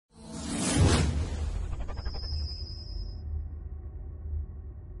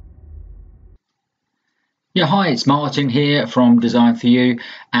Yeah, hi, it's Martin here from Design For You,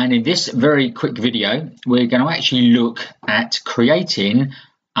 and in this very quick video we're going to actually look at creating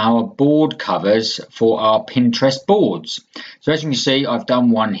our board covers for our Pinterest boards. So as you can see, I've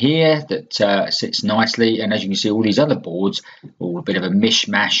done one here that sits nicely, and as you can see, all these other boards are all a bit of a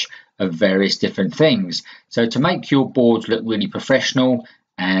mishmash of various different things. So to make your boards look really professional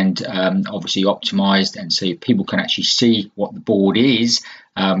and obviously optimized, and so people can actually see what the board is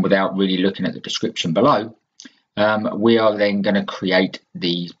without really looking at the description below, we are then going to create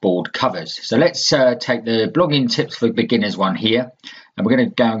these board covers. So let's take the blogging tips for beginners one here, and we're going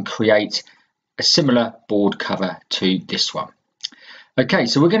to go and create a similar board cover to this one. Okay,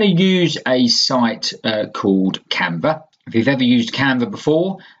 so we're going to use a site called Canva. If you've ever used Canva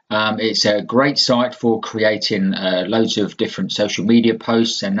before, it's a great site for creating loads of different social media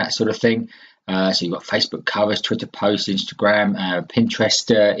posts and that sort of thing. So you've got Facebook covers, Twitter posts, Instagram,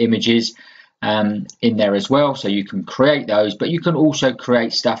 Pinterest images in there as well, so you can create those, but you can also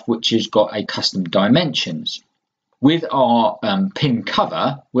create stuff which has got a custom dimensions. With our pin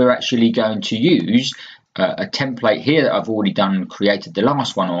cover, we're actually going to use a template here that I've already done and created the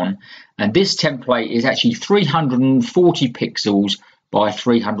last one on, and this template is actually 340 pixels by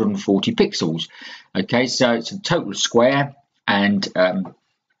 340 pixels. Okay, so it's a total square and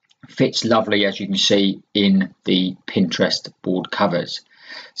fits lovely, as you can see, in the Pinterest board covers.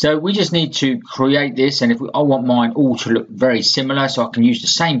 So we just need to create this, and I want mine all to look very similar, so I can use the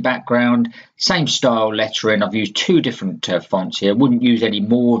same background, same style lettering. I've used two different fonts here. I wouldn't use any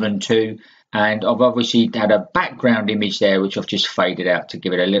more than two, and I've obviously had a background image there which I've just faded out to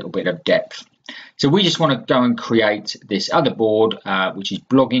give it a little bit of depth. So we just want to go and create this other board which is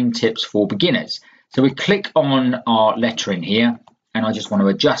blogging tips for beginners. So we click on our lettering here, and I just want to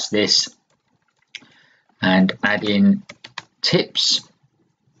adjust this and add in tips,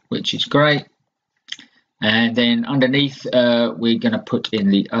 which is great. And then underneath we're going to put in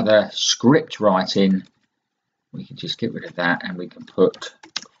the other script writing. We can just get rid of that, and we can put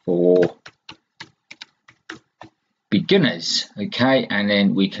for beginners. Okay, and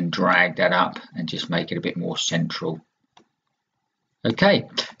then we can drag that up and just make it a bit more central. Okay,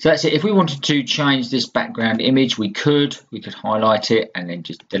 so that's it. If we wanted to change this background image, we could highlight it and then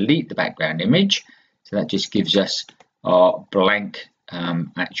just delete the background image. So that just gives us our blank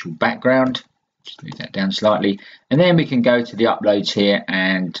actual background. Just move that down slightly, and then we can go to the uploads here,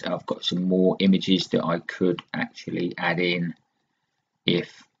 and I've got some more images that I could actually add in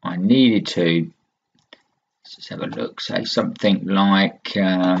if I needed to. Let's just have a look. Say something like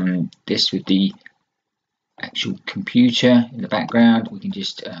this with the actual computer in the background. We can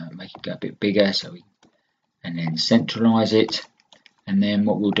just make it go a bit bigger, and then centralize it, and then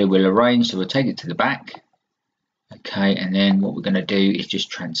what we'll do, we'll arrange, so we'll take it to the back. Okay, and then what we're going to do is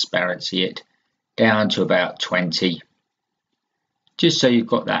just transparency it down to about 20, just so you've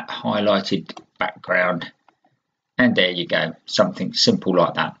got that highlighted background, and there you go, something simple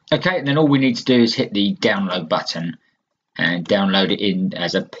like that. Okay, and then all we need to do is hit the download button and download it in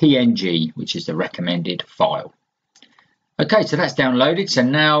as a PNG, which is the recommended file. Okay, so that's downloaded. So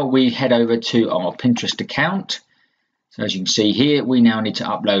now we head over to our Pinterest account. So as you can see here, we now need to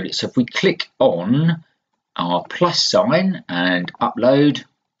upload it. So if we click on our plus sign and upload,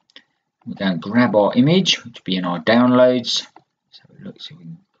 we'll go and grab our image, which will be in our downloads. So look, so we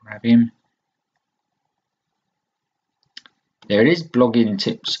can grab him. There it is, blogging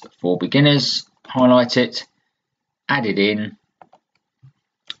tips for beginners. Highlight it, add it in,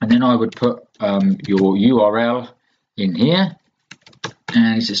 and then I would put your URL in here,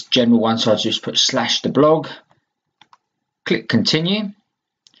 and it's this general one, so I just put /the blog, click continue.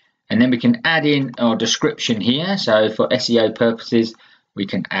 And then we can add in our description here. So for SEO purposes, we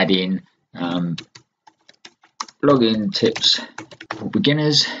can add in blogging tips for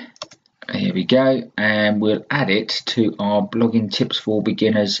beginners. Here we go. And we'll add it to our blogging tips for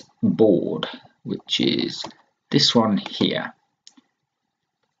beginners board, which is this one here.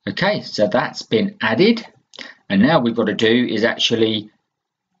 Okay, so that's been added. And now we've got to do is actually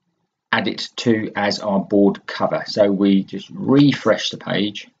add it to as our board cover. So we just refresh the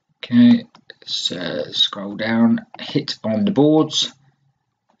page. Okay, let's scroll down, hit on the boards,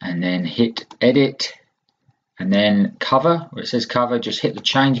 and then hit edit, and then cover, where it says cover, just hit the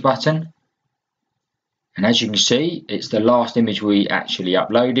change button. And as you can see, it's the last image we actually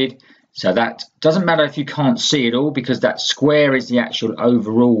uploaded. So that doesn't matter if you can't see it all, because that square is the actual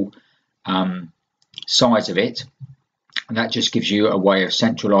overall size of it. And that just gives you a way of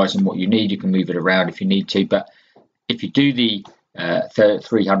centralizing what you need. You can move it around if you need to, but if you do the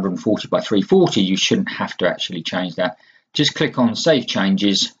 340 by 340, you shouldn't have to actually change that. Just click on save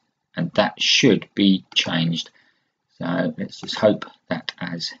changes, and that should be changed. So let's just hope that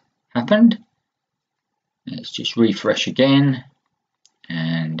has happened. Let's just refresh again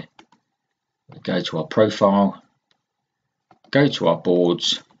and go to our profile, go to our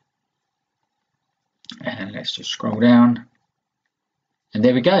boards, and let's just scroll down. And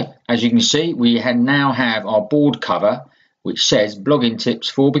there we go. As you can see, we now have our board cover which says blogging tips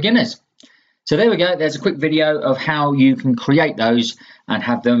for beginners. So there we go. There's a quick video of how you can create those and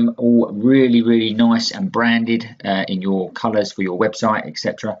have them all really nice and branded in your colors for your website,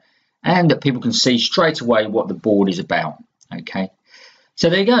 etc. And that people can see straight away what the board is about. Okay. So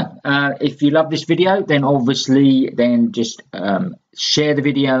there you go. If you love this video, then obviously just share the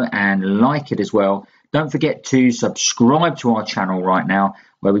video and like it as well. Don't forget to subscribe to our channel right now,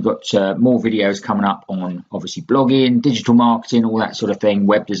 where we've got more videos coming up on obviously blogging, digital marketing, all that sort of thing,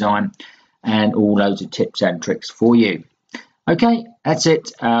 web design, and all loads of tips and tricks for you. Okay, that's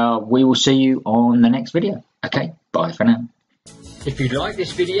it. We will see you on the next video. Okay, bye for now. If you like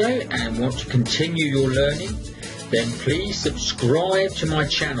this video and want to continue your learning, then please subscribe to my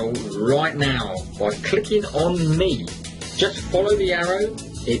channel right now by clicking on me. Just follow the arrow.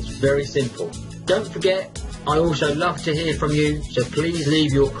 It's very simple. Don't forget, I also love to hear from you, so please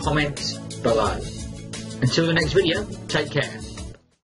leave your comments below. Until the next video, take care.